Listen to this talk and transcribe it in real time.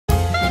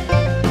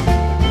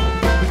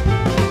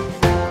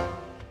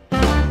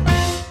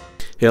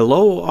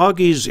Hello,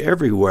 Augies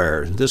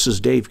everywhere. This is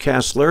Dave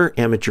Kessler,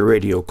 amateur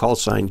radio call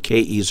sign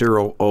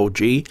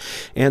KE0OG,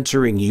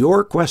 answering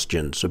your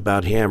questions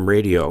about ham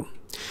radio.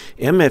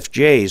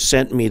 MFJ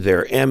sent me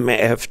their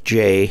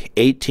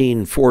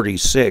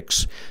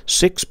MFJ-1846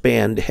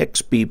 6-band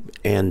Hex-Beam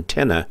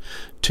antenna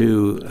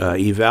to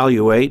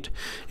evaluate,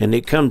 and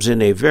it comes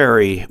in a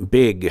very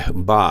big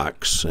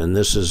box, and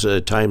this is a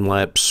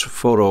time-lapse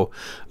photo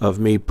of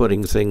me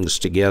putting things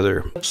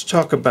together. Let's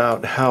talk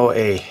about how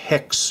a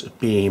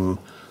Hex-Beam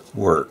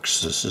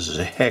works. This is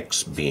a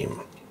Hex-Beam.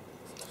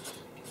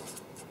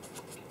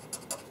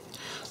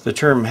 The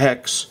term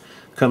hex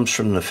comes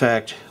from the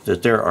fact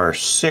that there are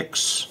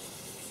 6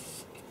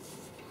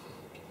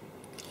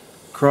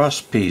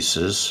 cross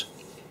pieces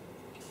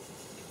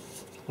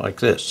like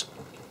this.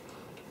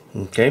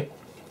 Okay,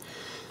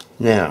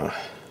 now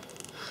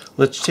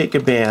let's take a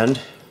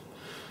band,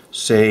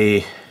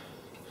 say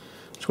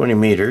 20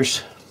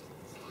 meters,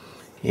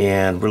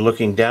 and we're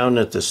looking down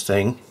at this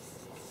thing.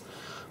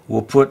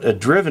 We'll put a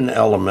driven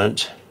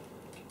element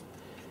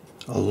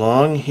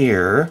along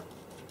here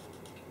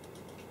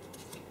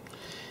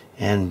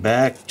and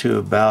back to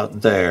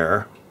about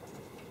there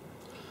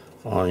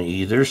on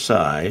either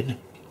side.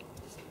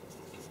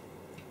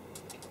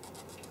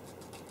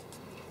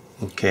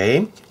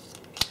 Okay,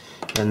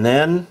 and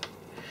then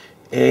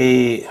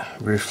a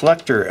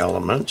reflector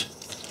element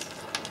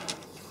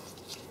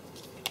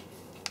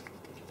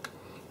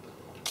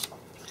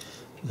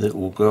that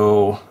will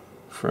go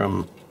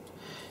from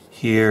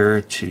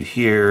here to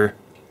here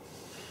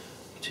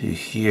to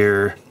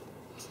here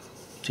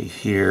to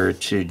here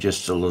to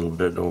just a little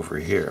bit over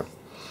here.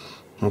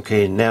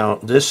 Okay, now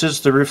this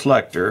is the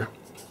reflector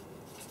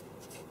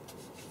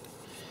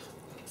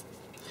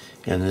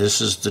and this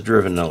is the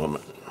driven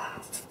element.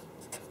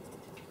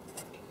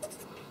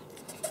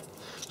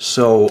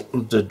 So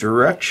the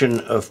direction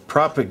of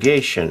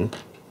propagation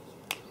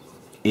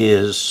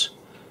is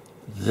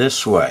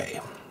this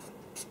way.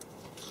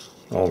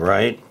 All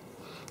right,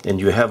 and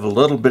you have a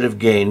little bit of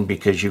gain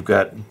because you've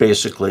got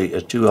basically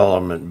a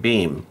 2-element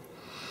beam.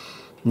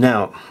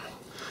 Now,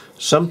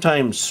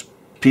 sometimes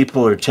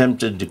people are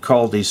tempted to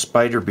call these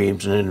spider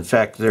beams, and in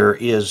fact there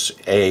is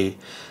a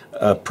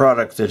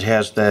product that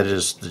has that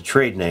as the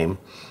trade name.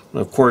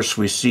 Of course,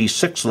 we see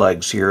 6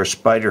 legs here. A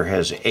spider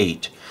has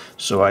 8.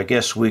 So I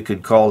guess we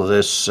could call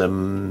this a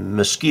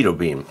mosquito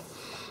beam.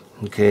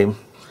 Okay,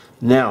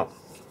 now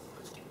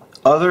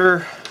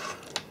other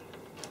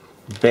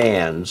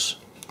bands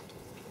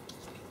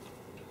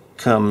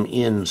come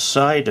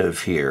inside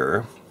of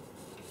here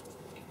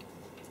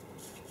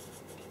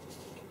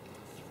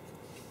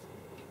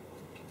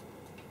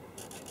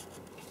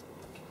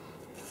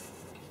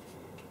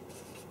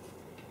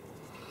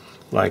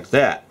like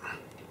that.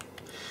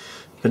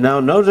 But now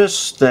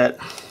notice that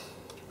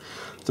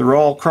they're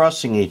all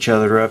crossing each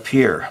other up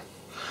here.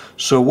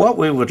 So what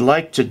we would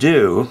like to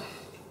do,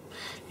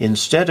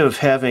 instead of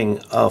having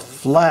a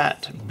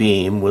flat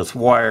beam with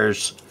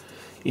wires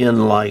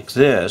in like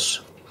this,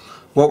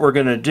 what we're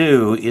going to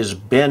do is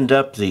bend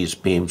up these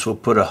beams. We'll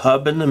put a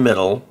hub in the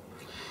middle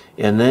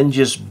and then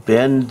just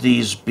bend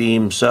these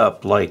beams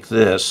up like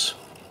this.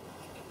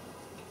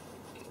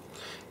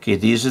 Okay,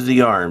 these are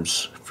the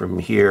arms from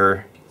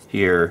here,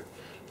 here,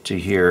 to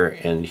here,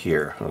 and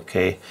here.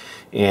 Okay,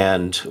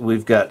 and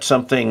we've got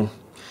something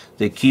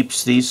that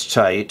keeps these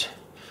tight.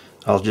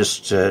 I'll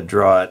just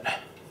draw it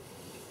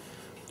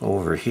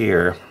over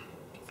here.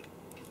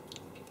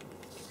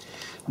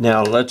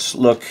 Now let's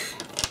look.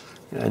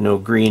 I know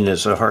green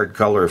is a hard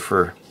color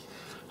for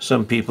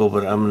some people,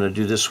 but I'm going to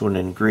do this one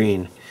in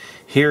green.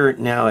 Here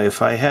now,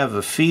 if I have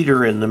a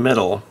feeder in the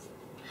middle,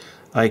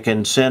 I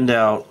can send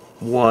out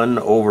one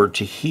over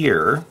to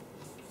here,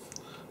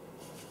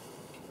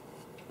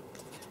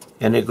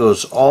 and it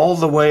goes all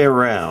the way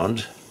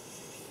around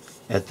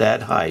at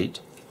that height,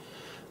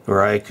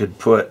 or I could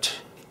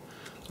put,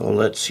 well,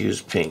 let's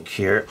use pink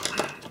here,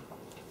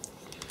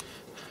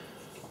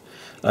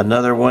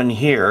 another one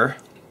here,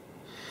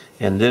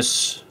 and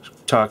this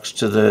talks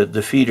to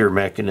the feeder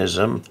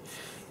mechanism,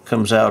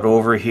 comes out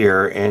over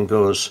here and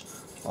goes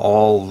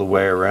all the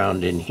way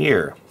around in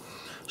here.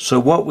 So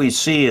what we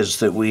see is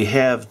that we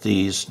have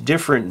these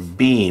different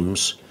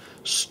beams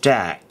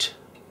stacked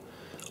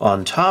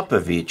on top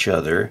of each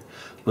other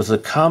with a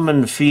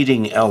common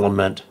feeding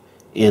element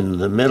in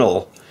the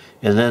middle,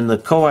 and then the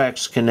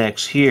coax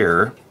connects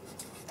here,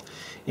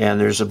 and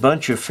there's a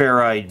bunch of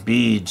ferrite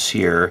beads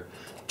here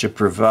to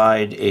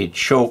provide a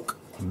choke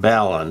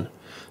balun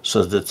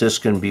so that this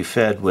can be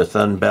fed with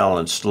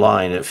unbalanced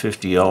line at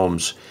 50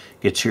 ohms,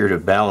 gets here to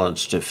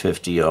balanced at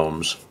 50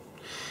 ohms,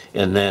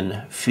 and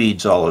then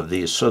feeds all of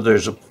these. So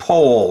there's a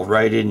pole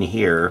right in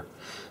here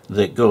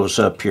that goes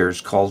up here.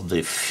 It's called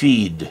the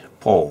feed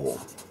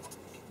pole.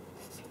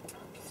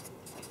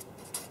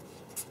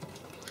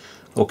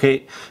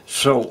 Okay,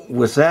 so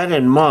with that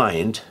in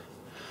mind,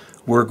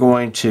 we're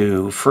going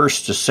to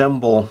first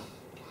assemble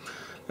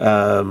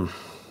the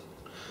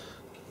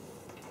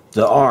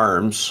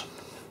arms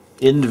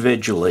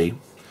individually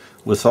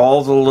with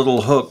all the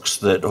little hooks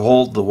that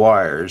hold the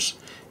wires,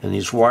 and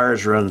these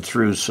wires run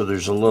through, so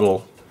there's a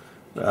little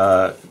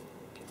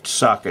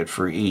socket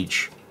for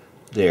each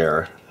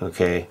there,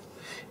 okay?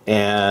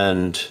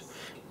 And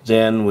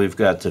then we've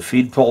got the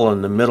feed pole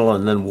in the middle,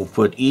 and then we'll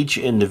put each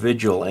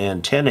individual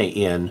antenna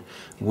in,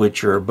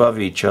 which are above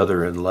each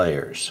other in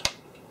layers.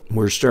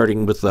 We're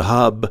starting with the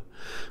hub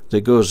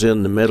that goes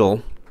in the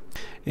middle,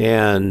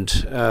 and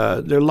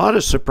there are a lot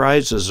of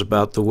surprises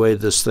about the way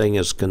this thing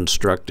is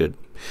constructed.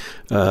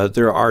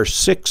 There are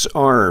 6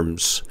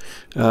 arms.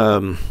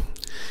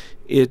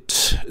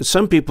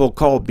 Some people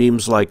call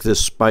beams like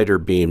this spider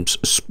beams.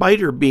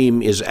 Spider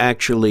beam is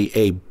actually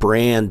a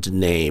brand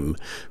name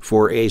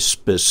for a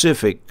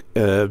specific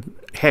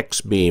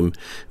hex beam,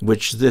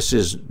 which this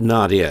is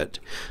not it.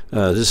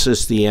 This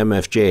is the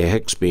MFJ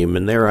hex beam,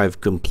 and there I've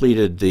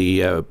completed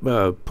the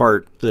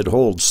part that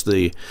holds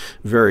the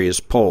various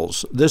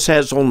poles. This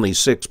has only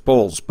 6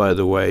 poles, by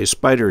the way.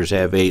 Spiders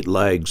have 8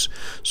 legs,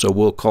 so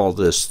we'll call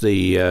this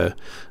the I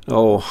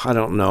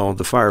don't know,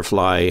 the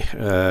Firefly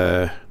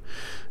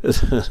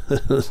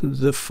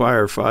the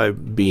Firefly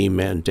beam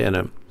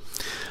antenna.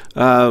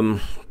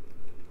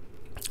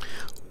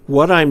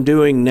 What I'm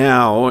doing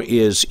now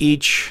is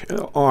each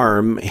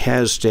arm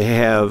has to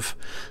have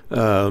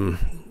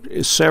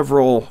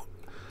several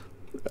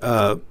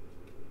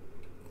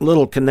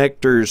little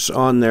connectors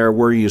on there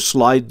where you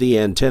slide the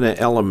antenna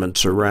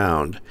elements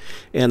around.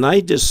 And I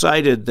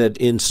decided that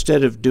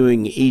instead of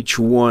doing each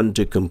one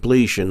to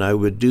completion, I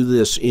would do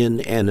this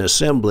in an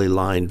assembly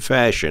line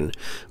fashion,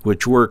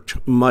 which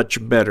worked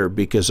much better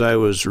because I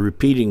was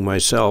repeating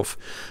myself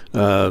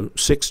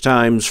 6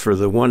 times for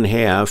the one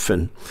half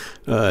and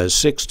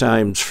 6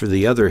 times for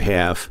the other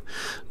half.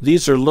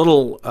 These are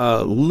little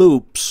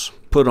loops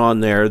put on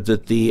there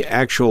that the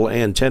actual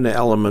antenna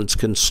elements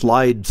can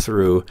slide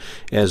through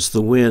as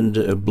the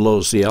wind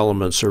blows the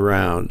elements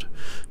around.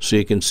 So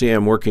you can see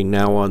I'm working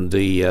now on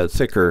the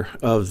thicker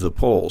of the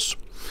poles.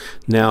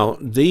 Now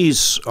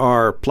these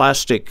are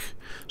plastic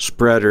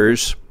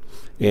spreaders,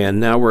 and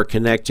now we're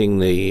connecting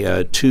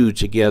the 2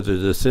 together,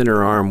 the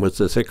thinner arm with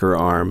the thicker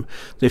arm.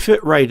 They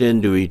fit right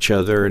into each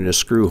other, and a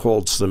screw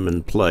holds them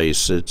in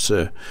place. It's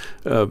a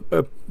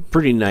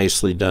pretty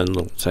nicely done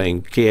little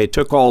thing. Okay, I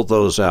took all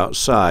those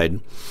outside.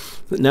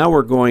 Now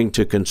we're going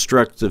to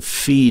construct the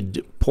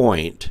feed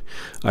point.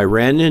 I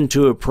ran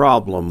into a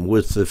problem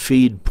with the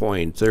feed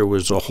point. There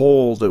was a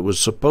hole that was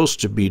supposed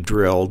to be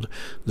drilled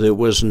that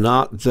was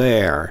not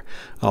there.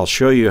 I'll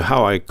show you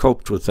how I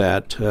coped with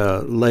that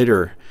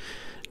later.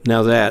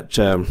 Now that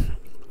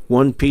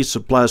one piece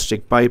of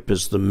plastic pipe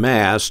is the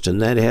mast, and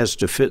that has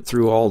to fit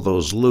through all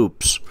those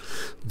loops.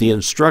 The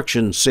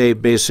instructions say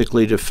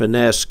basically to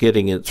finesse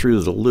getting it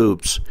through the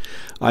loops.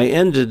 I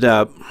ended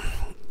up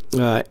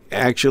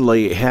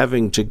actually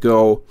having to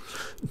go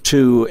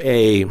to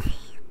a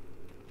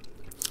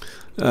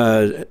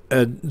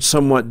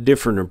somewhat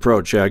different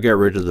approach. I got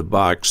rid of the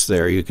box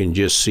there. You can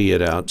just see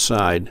it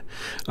outside.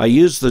 I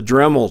used the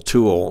Dremel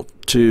tool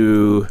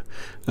to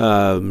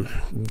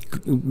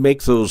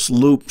make those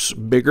loops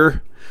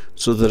bigger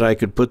so that I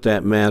could put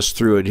that mast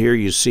through it. Here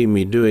you see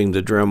me doing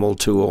the Dremel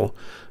tool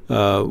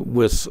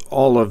with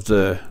all of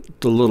the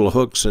little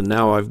hooks, and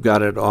now I've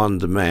got it on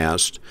the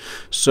mast.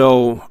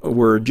 So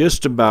we're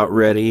just about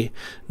ready.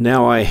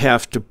 Now I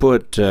have to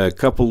put a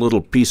couple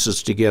little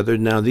pieces together.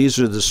 Now these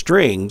are the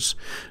strings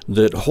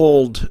that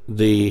hold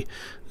the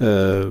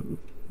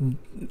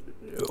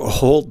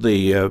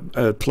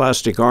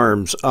plastic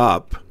arms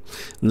up.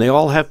 And they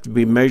all have to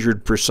be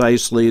measured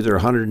precisely. They're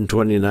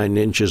 129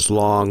 inches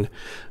long.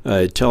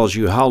 It tells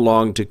you how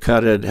long to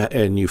cut it,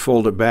 and you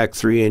fold it back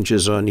 3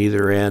 inches on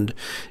either end.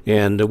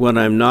 And when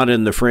I'm not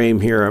in the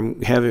frame here,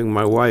 I'm having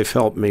my wife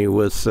help me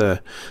with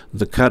the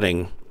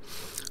cutting.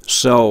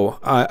 So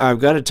I've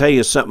got to tell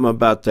you something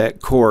about that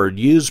cord.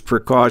 Use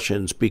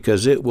precautions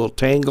because it will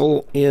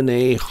tangle in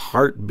a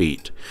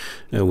heartbeat,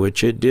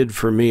 which it did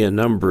for me a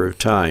number of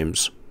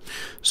times.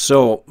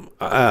 So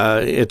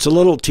it's a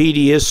little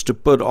tedious to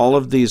put all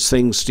of these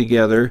things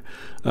together,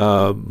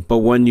 but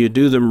when you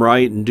do them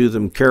right and do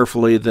them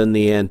carefully, then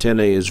the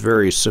antenna is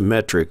very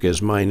symmetric, as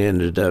mine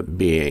ended up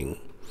being.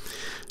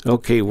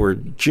 Okay, we're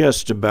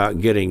just about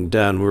getting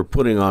done. We're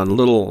putting on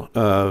little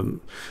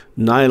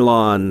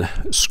nylon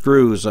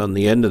screws on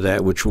the end of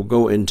that, which will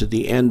go into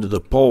the end of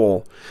the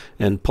pole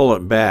and pull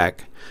it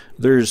back.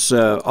 There's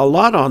a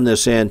lot on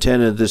this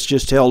antenna that's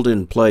just held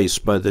in place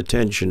by the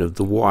tension of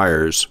the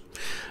wires.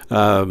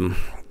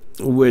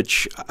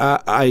 Which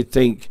I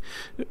think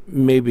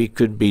maybe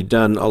could be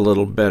done a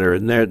little better,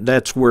 and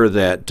that's where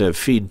that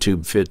feed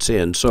tube fits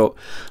in. So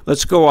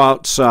let's go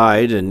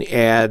outside and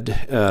add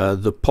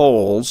the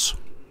poles,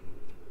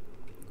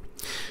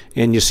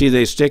 and you see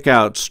they stick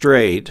out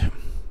straight,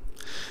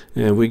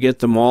 and we get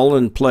them all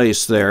in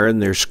place there,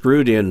 and they're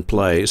screwed in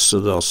place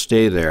so they'll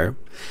stay there.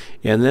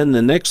 And then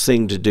the next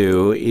thing to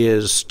do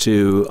is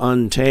to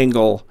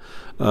untangle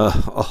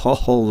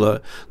all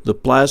the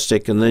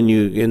plastic, and then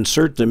you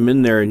insert them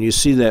in there, and you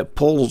see that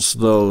pulls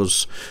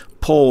those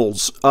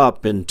poles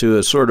up into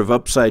a sort of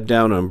upside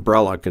down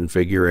umbrella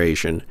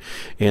configuration,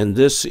 and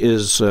this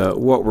is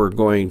what we're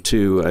going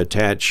to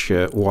attach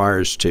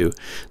wires to.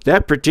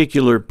 That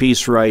particular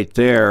piece right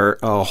there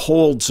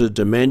holds a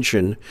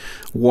dimension,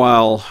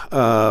 while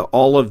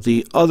all of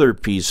the other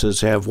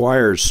pieces have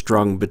wires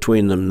strung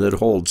between them that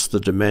holds the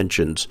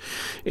dimensions,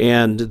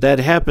 and that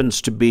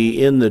happens to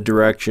be in the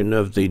direction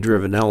of the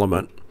driven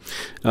element.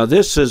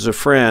 This is a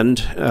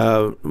friend,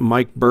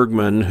 Mike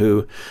Bergman,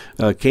 who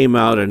came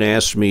out and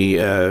asked me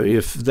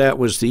if that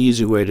was the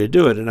easy way to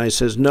do it. And I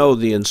says, no,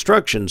 the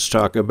instructions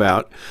talk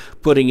about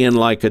putting in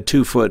like a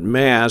 2-foot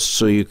mast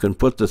so you can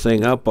put the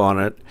thing up on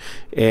it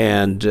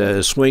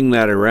and swing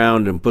that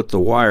around and put the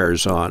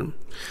wires on.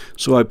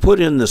 So I put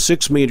in the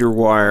 6-meter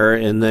wire,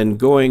 and then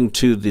going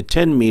to the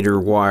 10-meter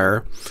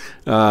wire,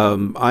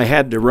 I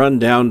had to run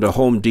down to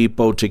Home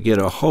Depot to get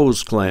a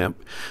hose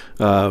clamp.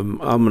 I'm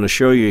going to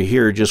show you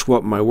here just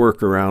what my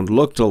workaround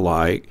looked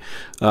like.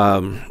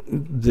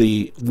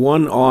 The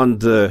one on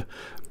the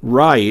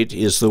right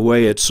is the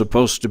way it's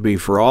supposed to be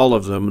for all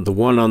of them. The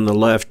one on the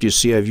left, you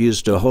see I've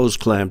used a hose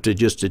clamp to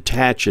just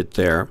attach it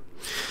there.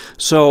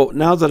 So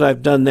now that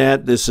I've done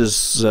that, this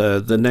is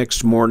the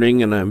next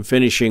morning, and I'm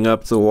finishing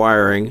up the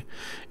wiring,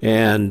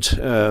 and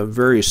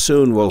very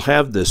soon we'll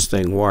have this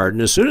thing wired.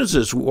 And as soon as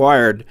it's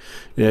wired,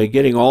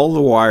 getting all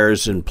the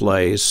wires in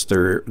place,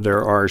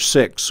 there are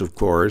 6, of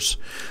course,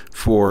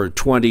 for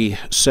 20,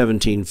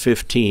 17,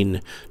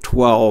 15,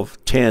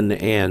 12, 10,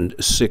 and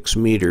 6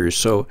 meters.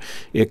 So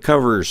it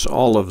covers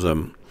all of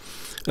them.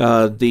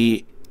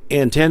 The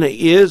antenna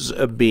is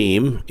a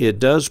beam. It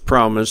does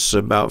promise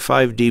about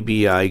 5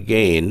 dBi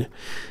gain,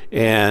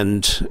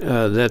 and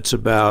that's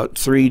about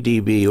 3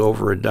 dB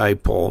over a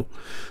dipole.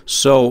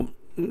 So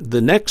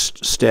the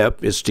next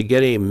step is to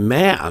get a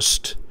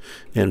mast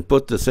and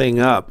put the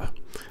thing up.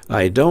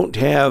 I don't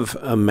have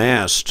a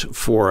mast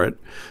for it,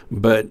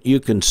 but you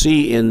can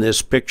see in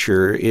this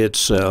picture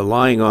it's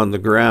lying on the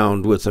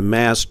ground with a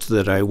mast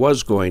that I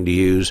was going to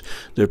use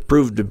that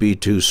proved to be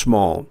too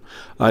small.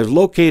 I've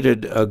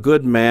located a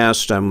good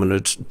mast. I'm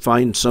going to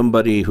find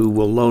somebody who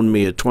will loan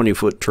me a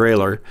 20-foot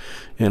trailer,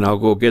 and I'll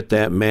go get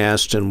that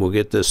mast and we'll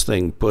get this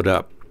thing put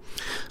up.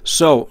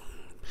 So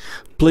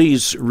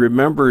please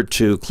remember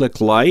to click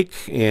like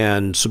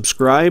and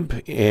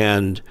subscribe,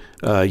 and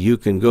you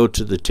can go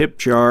to the tip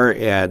jar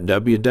at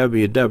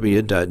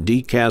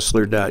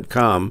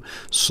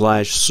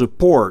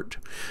www.dcasler.com/support.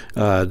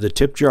 The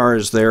tip jar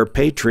is there.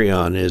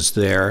 Patreon is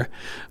there.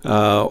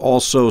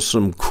 Also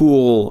some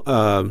cool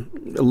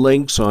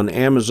links on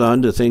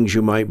Amazon to things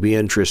you might be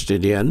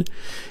interested in.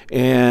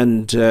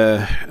 And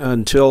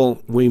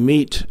until we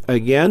meet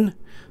again,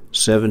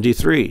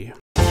 73.